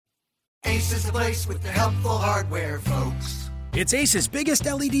Ace is the place with the helpful hardware, folks. It's Ace's biggest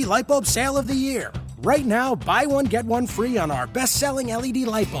LED light bulb sale of the year. Right now, buy one, get one free on our best-selling LED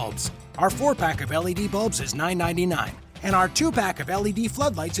light bulbs. Our 4-pack of LED bulbs is $9.99, and our 2-pack of LED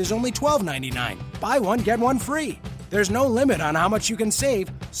floodlights is only $12.99. Buy one, get one free. There's no limit on how much you can save,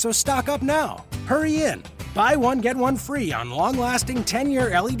 so stock up now. Hurry in. Buy one, get one free on long-lasting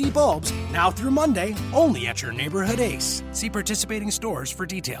 10-year LED bulbs, now through Monday, only at your neighborhood Ace. See participating stores for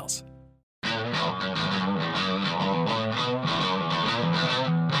details.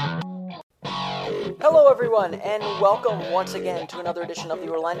 Hello everyone, and welcome once again to another edition of the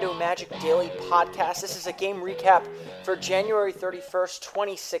Orlando Magic Daily Podcast. This is a game recap for January 31st,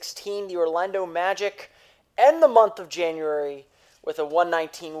 2016. The Orlando Magic end the month of January with a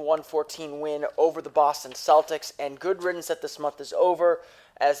 119-114 win over the Boston Celtics, and good riddance that this month is over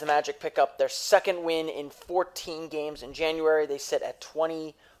as the Magic pick up their second win in 14 games in January. They sit at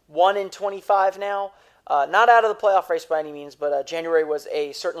 21-25 now. Not out of the playoff race by any means, but January was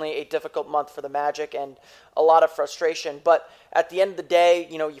certainly a difficult month for the Magic and a lot of frustration. But at the end of the day,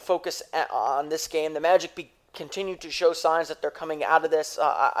 you focus on this game. The Magic continue to show signs that they're coming out of this.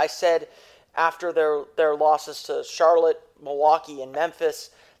 I said after their losses to Charlotte, Milwaukee, and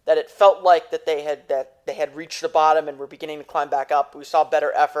Memphis that it felt like that they had reached the bottom and were beginning to climb back up. We saw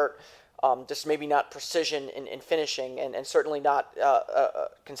better effort. Just maybe not precision in finishing, and certainly not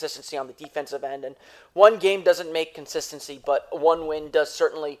consistency on the defensive end. And one game doesn't make consistency, but one win does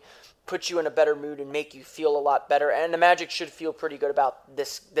certainly put you in a better mood and make you feel a lot better. And the Magic should feel pretty good about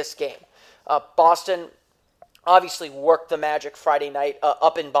this game. Boston obviously worked the Magic Friday night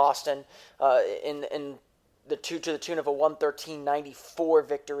up in Boston to the tune of a 113-94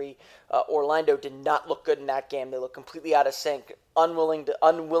 victory. Orlando did not look good in that game. They looked completely out of sync, unwilling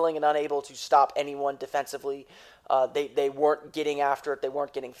and unable to stop anyone defensively. They weren't getting after it. They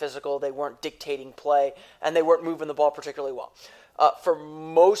weren't getting physical. They weren't dictating play, and they weren't moving the ball particularly well. For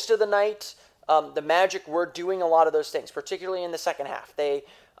most of the night, the Magic were doing a lot of those things, particularly in the second half. They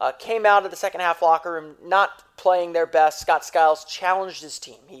came out of the second half locker room not playing their best. Scott Skiles challenged his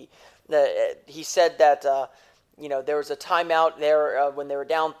team. He said that there was a timeout there when they were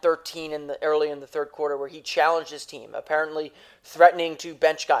down 13 early in the third quarter where he challenged his team, apparently threatening to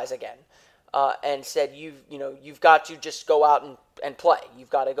bench guys again, and said you've got to just go out and play. You've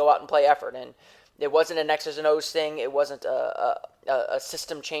got to go out and play effort. And it wasn't an X's and O's thing. It wasn't a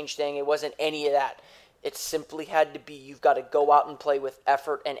system change thing. It wasn't any of that. It simply had to be you've got to go out and play with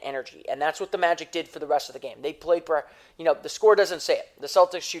effort and energy. And that's what the Magic did for the rest of the game. They played, the score doesn't say it. The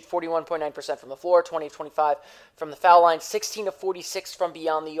Celtics shoot 41.9% from the floor, 20-25 from the foul line, 16-46 from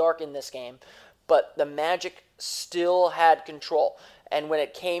beyond the arc in this game. But the Magic still had control. And when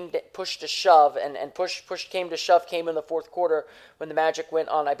it came to push to shove, and push came to shove came in the fourth quarter when the Magic went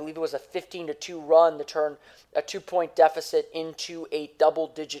on, I believe it was a 15-2 run to turn a 2-point deficit into a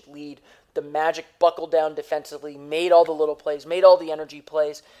double-digit lead. The Magic buckled down defensively, made all the little plays, made all the energy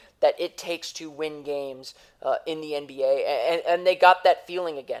plays that it takes to win games in the NBA. And they got that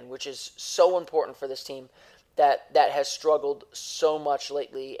feeling again, which is so important for this team that has struggled so much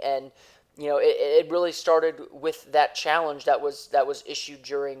lately. And, it really started with that challenge that was issued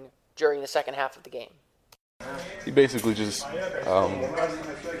during the second half of the game. He basically just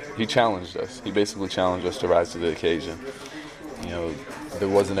he challenged us. He basically challenged us to rise to the occasion. There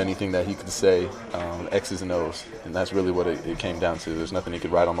wasn't anything that he could say, X's and O's, and that's really what it came down to. There's nothing he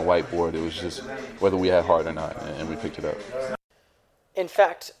could write on the whiteboard. It was just whether we had heart or not, and we picked it up. In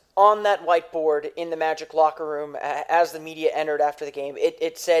fact, on that whiteboard in the Magic locker room, as the media entered after the game,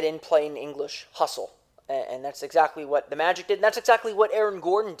 it said in plain English, hustle. And that's exactly what the Magic did, and that's exactly what Aaron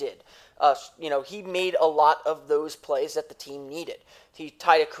Gordon did. He made a lot of those plays that the team needed. He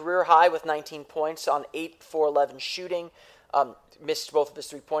tied a career high with 19 points on 8-for-11 shooting. Missed both of his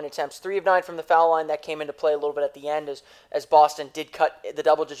three-point attempts. 3 of 9 from the foul line. That came into play a little bit at the end as Boston did cut the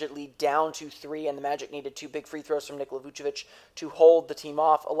double-digit lead down to 3, and the Magic needed 2 big free throws from Nikola Vucevic to hold the team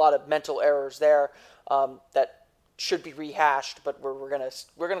off. A lot of mental errors there that should be rehashed, but we're gonna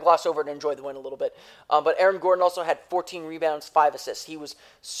gloss over it and enjoy the win a little bit. But Aaron Gordon also had 14 rebounds, 5 assists. He was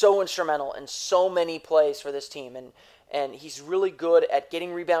so instrumental in so many plays for this team, and he's really good at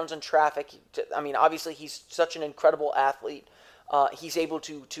getting rebounds in traffic. Obviously he's such an incredible athlete. He's able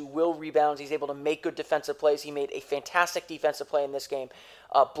to will rebounds. He's able to make good defensive plays. He made a fantastic defensive play in this game,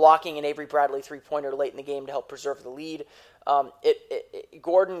 blocking an Avery Bradley three-pointer late in the game to help preserve the lead.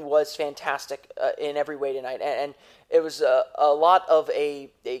 Gordon was fantastic in every way tonight, and it was a lot of a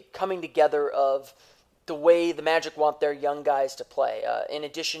coming together of the way the Magic want their young guys to play. In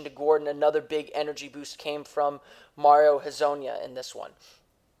addition to Gordon, another big energy boost came from Mario Hezonja in this one.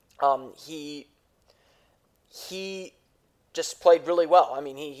 He just played really well. I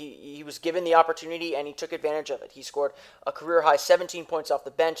mean, he was given the opportunity and he took advantage of it. He scored a career-high 17 points off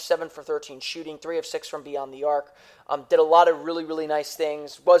the bench, 7 for 13 shooting, 3 of 6 from beyond the arc. Did a lot of really, really nice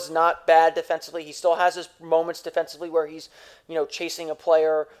things. Was not bad defensively. He still has his moments defensively where he's, chasing a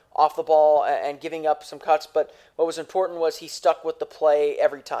player off the ball and giving up some cuts. But what was important was he stuck with the play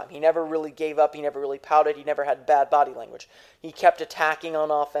every time. He never really gave up. He never really pouted. He never had bad body language. He kept attacking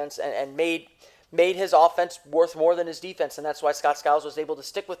on offense and made his offense worth more than his defense, and that's why Scott Skiles was able to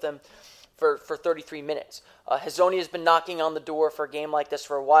stick with them for 33 minutes. Hezonja has been knocking on the door for a game like this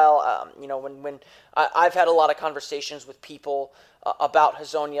for a while. When I've had a lot of conversations with people about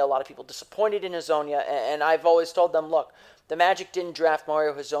Hezonja, a lot of people disappointed in Hezonja, and I've always told them, look, the Magic didn't draft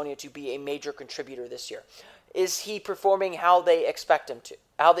Mario Hezonja to be a major contributor this year. Is he performing how they expect him to?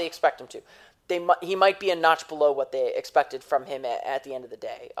 He might be a notch below what they expected from him at the end of the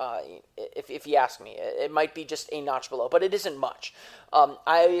day. If you ask me, it might be just a notch below, but it isn't much.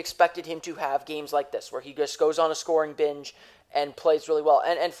 I expected him to have games like this where he just goes on a scoring binge and plays really well.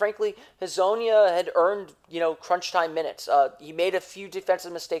 And frankly, Hezonja had earned crunch time minutes. He made a few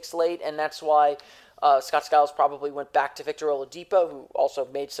defensive mistakes late, and that's why Scott Skiles probably went back to Victor Oladipo, who also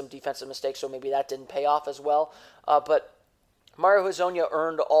made some defensive mistakes, so maybe that didn't pay off as well. But Mario Hezonja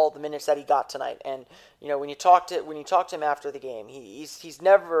earned all the minutes that he got tonight, and when you talk to him after the game, he's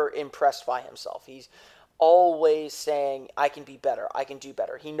never impressed by himself. He's always saying, "I can be better. I can do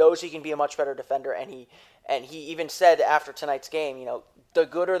better." He knows he can be a much better defender, and he even said after tonight's game, the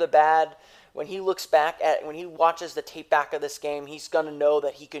good or the bad. When he watches the tape back of this game, he's gonna know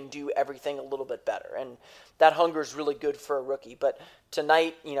that he can do everything a little bit better, and that hunger is really good for a rookie. But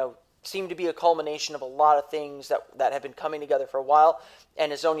tonight, seemed to be a culmination of a lot of things that have been coming together for a while,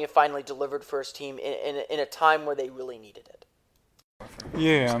 and Hezonja finally delivered for his team in a time where they really needed it.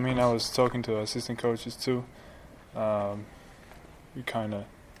 Yeah, I mean, I was talking to assistant coaches too. I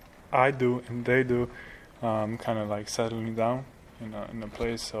do and they do, kind of like settling down in the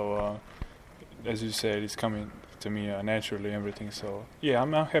place. So as you said, it's coming to me naturally, everything. So yeah,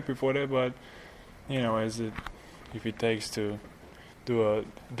 I'm not happy for that, but if it takes to do a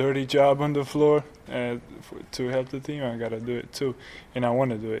dirty job on the floor to help the team, I gotta do it too, and I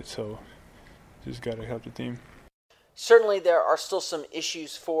want to do it, so just gotta help the team. Certainly there are still some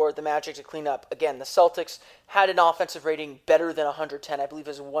issues for the Magic to clean up. Again, the Celtics had an offensive rating better than 110. I believe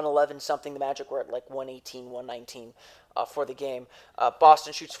it was 111 something. The Magic were at like 118, 119 for the game.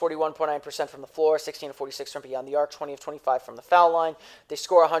 Boston shoots 41.9% from the floor, 16 of 46 from beyond the arc, 20 of 25 from the foul line. They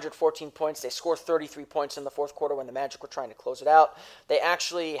score 114 points. They score 33 points in the fourth quarter when the Magic were trying to close it out. They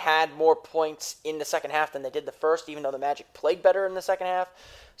actually had more points in the second half than they did the first, even though the Magic played better in the second half.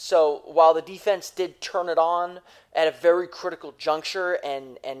 So while the defense did turn it on at a very critical juncture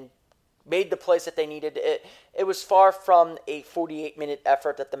and made the plays that they needed, it was far from a 48-minute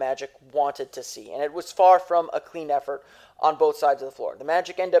effort that the Magic wanted to see. And it was far from a clean effort on both sides of the floor. The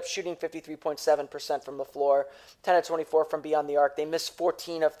Magic end up shooting 53.7% from the floor, 10 of 24 from beyond the arc. They missed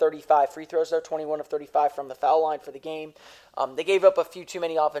 14 of 35 free throws there, 21 of 35 from the foul line for the game. They gave up a few too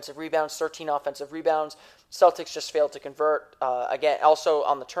many offensive rebounds, 13 offensive rebounds. Celtics just failed to convert. Again, also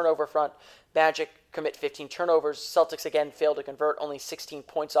on the turnover front, Magic commit 15 turnovers. Celtics again failed to convert, only 16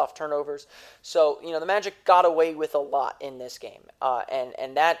 points off turnovers. So, the Magic got away with a lot in this game.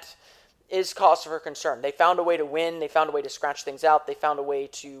 And that is cause for concern. They found a way to win. They found a way to scratch things out. They found a way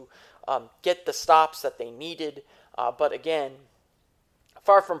to get the stops that they needed. But again,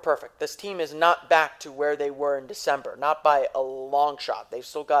 far from perfect. This team is not back to where they were in December, not by a long shot. They've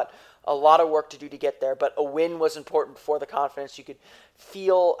still got a lot of work to do to get there, but a win was important for the confidence. You could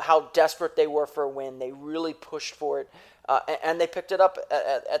feel how desperate they were for a win. They really pushed for it, and they picked it up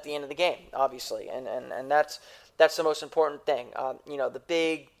at the end of the game, obviously, and that's the most important thing. The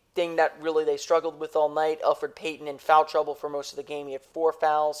big thing that really they struggled with all night, Elfrid Payton in foul trouble for most of the game. He had 4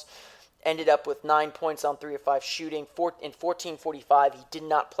 fouls, ended up with 9 points on 3 of 5 shooting. In 14:45, he did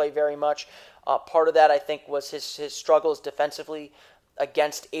not play very much. Part of that, I think, was his struggles defensively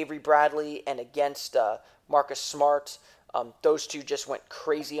against Avery Bradley and against Marcus Smart. Those two just went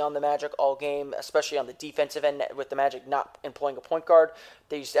crazy on the Magic all game, especially on the defensive end with the Magic not employing a point guard.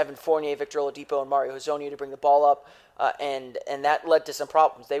 They used Evan Fournier, Victor Oladipo, and Mario Hezonja to bring the ball up, and that led to some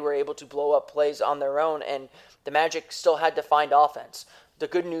problems. They were able to blow up plays on their own, and the Magic still had to find offense. The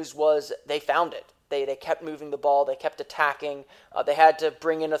good news was they found it. They kept moving the ball. They kept attacking. They had to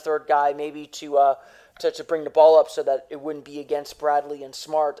bring in a third guy maybe to bring the ball up so that it wouldn't be against Bradley and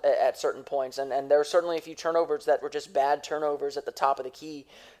Smart at certain points. And there were certainly a few turnovers that were just bad turnovers at the top of the key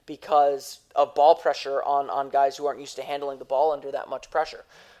because of ball pressure on guys who aren't used to handling the ball under that much pressure.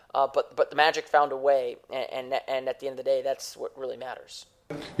 but the Magic found a way, and at the end of the day, that's what really matters.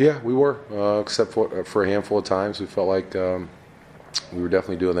 Yeah, we were, except for a handful of times. We felt like we were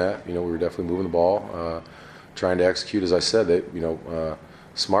definitely doing that. We were definitely moving the ball, trying to execute. As I said, that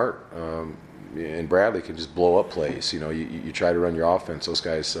Smart and Bradley can just blow up plays. You try to run your offense. Those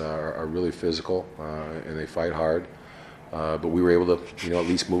guys are really physical and they fight hard. But we were able to, at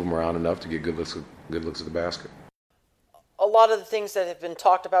least move them around enough to get good looks at the basket. A lot of the things that have been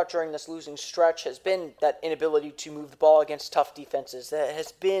talked about during this losing stretch has been that inability to move the ball against tough defenses. That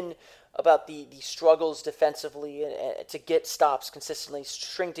has been about the struggles defensively to get stops consistently,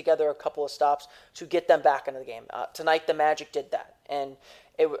 string together a couple of stops to get them back into the game. Tonight, the Magic did that. And,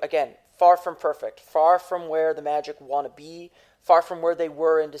 again, far from perfect, far from where the Magic want to be, far from where they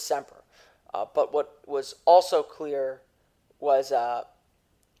were in December. But what was also clear was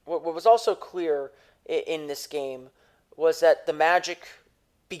what was also clear in this game was that the Magic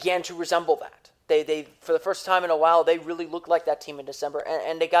began to resemble that. They for the first time in a while, they really looked like that team in December,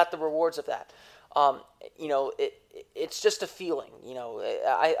 and they got the rewards of that. It's just a feeling.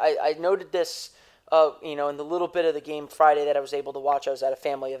 I noted this, in the little bit of the game Friday that I was able to watch. I was at a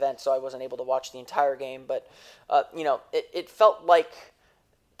family event, so I wasn't able to watch the entire game. But, it felt like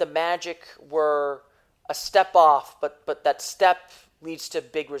the Magic were a step off, but that step leads to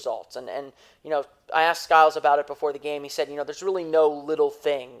big results. And I asked Skiles about it before the game. He said, there's really no little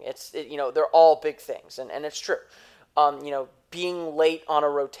thing. They're all big things, and it's true. Being late on a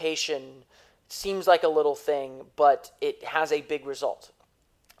rotation seems like a little thing, but it has a big result.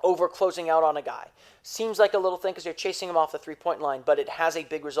 Over closing out on a guy seems like a little thing because you're chasing him off the three-point line, but it has a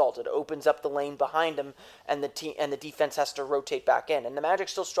big result. It opens up the lane behind him, and the defense has to rotate back in. And the Magic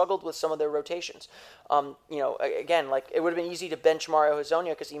still struggled with some of their rotations. Again, like it would have been easy to bench Mario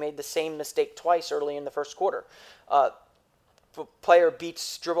Hezonja because he made the same mistake twice early in the first quarter. Player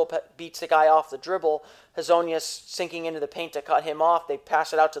beats the guy off the dribble. Hezonja's sinking into the paint to cut him off. They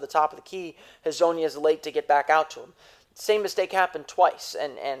pass it out to the top of the key. Hezonja's late to get back out to him. Same mistake happened twice,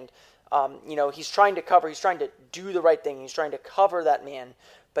 and he's trying to cover. He's trying to do the right thing. He's trying to cover that man,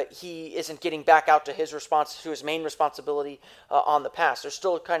 but he isn't getting back out to his main responsibility on the pass. There's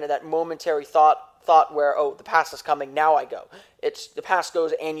still kind of that momentary thought where, oh, the pass is coming, now I go. It's the pass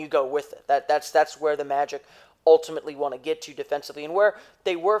goes and you go with it. That's where the Magic ultimately want to get to defensively, and where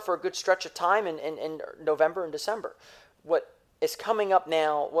they were for a good stretch of time in November and December. What is coming up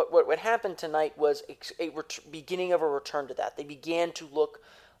now, what happened tonight was a beginning of a return to that. They began to look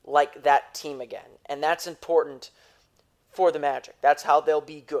like that team again, and that's important for the Magic. That's how they'll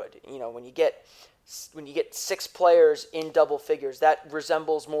be good. When you get 6 players in double figures, that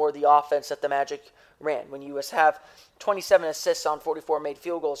resembles more the offense that the Magic ran. When you have 27 assists on 44 made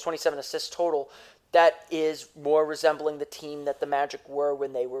field goals, 27 assists total, that is more resembling the team that the Magic were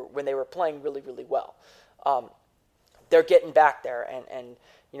when they were playing really, really well. They're getting back there, and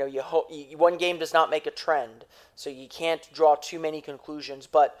one game does not make a trend, so you can't draw too many conclusions.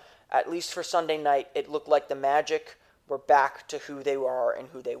 But at least for Sunday night, it looked like the Magic were back to who they are and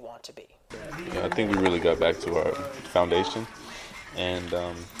who they want to be. Yeah, I think we really got back to our foundation, and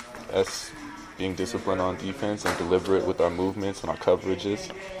us being disciplined on defense and deliberate with our movements and our coverages.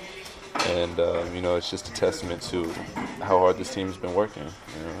 And, it's just a testament to how hard this team's been working,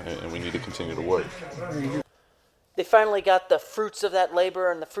 and we need to continue to work. They finally got the fruits of that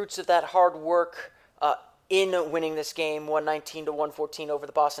labor and the fruits of that hard work in winning this game, 119-114 over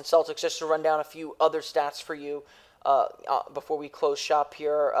the Boston Celtics. Just to run down a few other stats for you before we close shop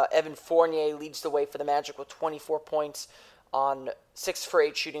here. Evan Fournier leads the way for the Magic with 24 points on 6 for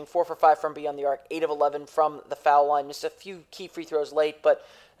 8 shooting, 4 for 5 from beyond the arc, 8 of 11 from the foul line. Missed a few key free throws late, but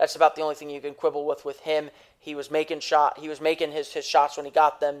that's about the only thing you can quibble with him. He was making his shots when he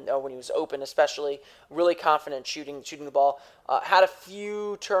got them, when he was open especially. Really confident shooting the ball. Had a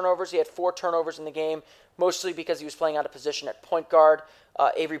few turnovers. He had 4 turnovers in the game, mostly because he was playing out of position at point guard.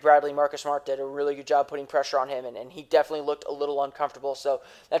 Avery Bradley, Marcus Smart did a really good job putting pressure on him, and he definitely looked a little uncomfortable. So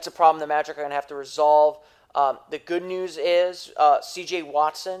that's a problem the Magic are going to have to resolve. The good news is C.J.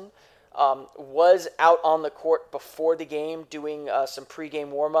 Watson was out on the court before the game doing some pregame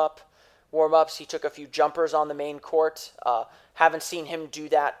warm-ups. He took a few jumpers on the main court. Haven't seen him do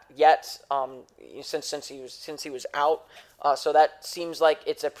that yet since he was out. So that seems like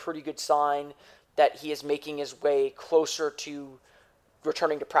it's a pretty good sign that he is making his way closer to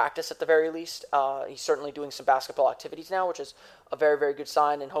returning to practice at the very least. He's certainly doing some basketball activities now, which is a very, very good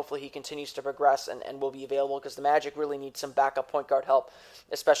sign, and hopefully he continues to progress and will be available, because the Magic really need some backup point guard help,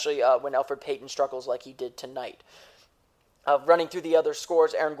 especially when Elfrid Payton struggles like he did tonight. Running through the other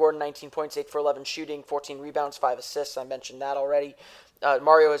scores, Aaron Gordon, 19 points, 8 for 11 shooting, 14 rebounds, 5 assists. I mentioned that already.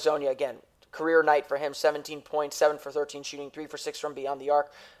 Mario Hezonja, again, career night for him, 17 points, 7 for 13 shooting, 3 for 6 from beyond the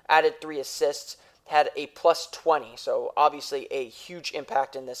arc, added 3 assists, had a plus 20, so obviously a huge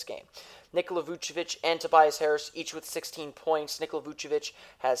impact in this game. Nikola Vucevic and Tobias Harris each with 16 points. Nikola Vucevic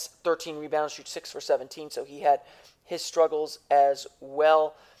has 13 rebounds, shoots 6 for 17, so he had his struggles as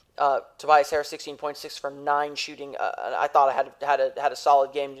well. Tobias Harris, 16 points, 6 for 9 shooting. I thought I had a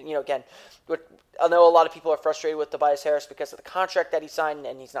solid game. Again, I know a lot of people are frustrated with Tobias Harris because of the contract that he signed,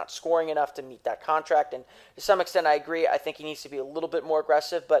 and he's not scoring enough to meet that contract. And to some extent, I agree. I think he needs to be a little bit more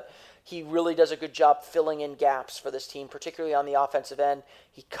aggressive, but he really does a good job filling in gaps for this team, particularly on the offensive end.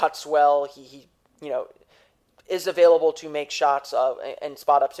 He cuts well. He is available to make shots in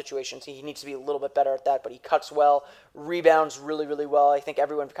spot-up situations. He needs to be a little bit better at that, but he cuts well, rebounds really, really well. I think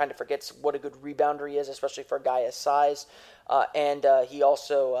everyone kind of forgets what a good rebounder he is, especially for a guy his size. And he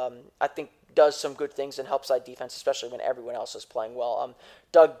also, I think, does some good things and helps side defense, especially when everyone else is playing well.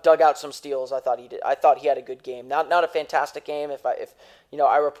 Dug out some steals. I thought he had a good game. Not a fantastic game. If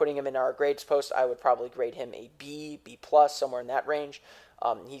I were putting him in our grades post, I would probably grade him a B+, somewhere in that range.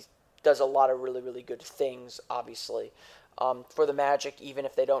 He does a lot of really, really good things, obviously, for the Magic, even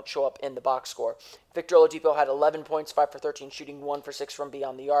if they don't show up in the box score. Victor Oladipo had 11 points, 5 for 13 shooting, 1 for 6 from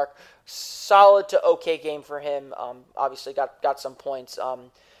beyond the arc. Solid to okay game for him. Obviously got some points.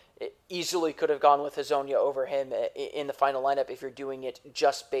 It easily could have gone with Hezonja over him in the final lineup if you're doing it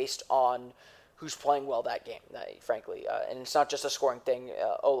just based on who's playing well that game, frankly. And it's not just a scoring thing.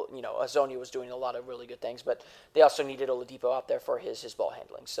 Hezonja was doing a lot of really good things, but they also needed Oladipo out there for his ball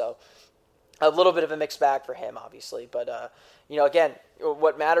handling. So a little bit of a mixed bag for him, obviously. But, again,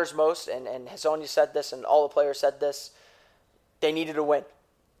 what matters most, and Hezonja said this and all the players said this, they needed a win.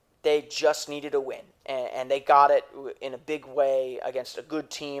 They just needed a win, and they got it in a big way against a good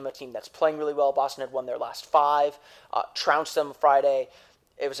team, a team that's playing really well. Boston had won their last 5, trounced them Friday.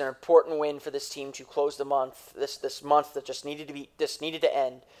 It was an important win for this team to close the month. This month that just needed to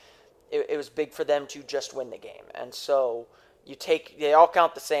end. It was big for them to just win the game, and so they all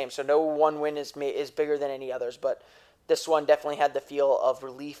count the same. So no one win is bigger than any others, but this one definitely had the feel of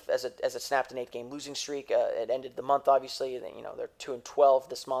relief as it snapped an 8-game losing streak. It ended the month, obviously. They're 2-12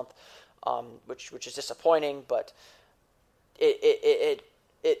 this month, which is disappointing. But it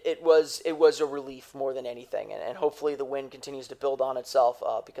was a relief more than anything, and hopefully the win continues to build on itself.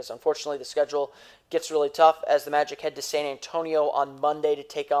 Because unfortunately the schedule gets really tough as the Magic head to San Antonio on Monday to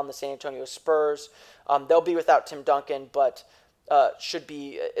take on the San Antonio Spurs. They'll be without Tim Duncan, but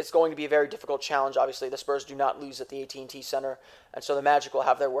it's going to be a very difficult challenge. Obviously, the Spurs do not lose at the AT&T Center, and so the Magic will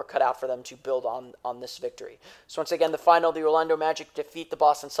have their work cut out for them to build on this victory. So once again, the final, the Orlando Magic defeat the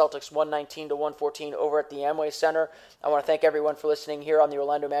Boston Celtics 119-114 over at the Amway Center. I want to thank everyone for listening here on the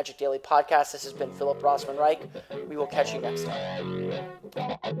Orlando Magic Daily Podcast. This has been Philip Rossman-Reich. We will catch you next time.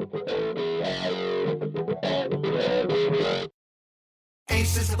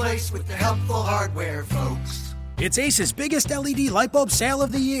 Ace is the place with the helpful hardware, folks. It's Ace's biggest LED light bulb sale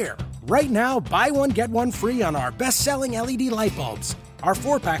of the year. Right now, buy one, get one free on our best-selling LED light bulbs. Our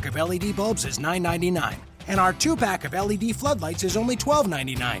 4-pack of LED bulbs is $9.99, and our 2-pack of LED floodlights is only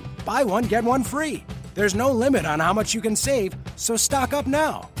 $12.99. Buy one, get one free. There's no limit on how much you can save, so stock up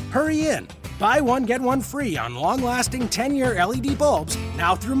now. Hurry in. Buy one, get one free on long-lasting 10-year LED bulbs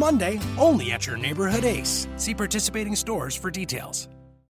now through Monday, only at your neighborhood Ace. See participating stores for details.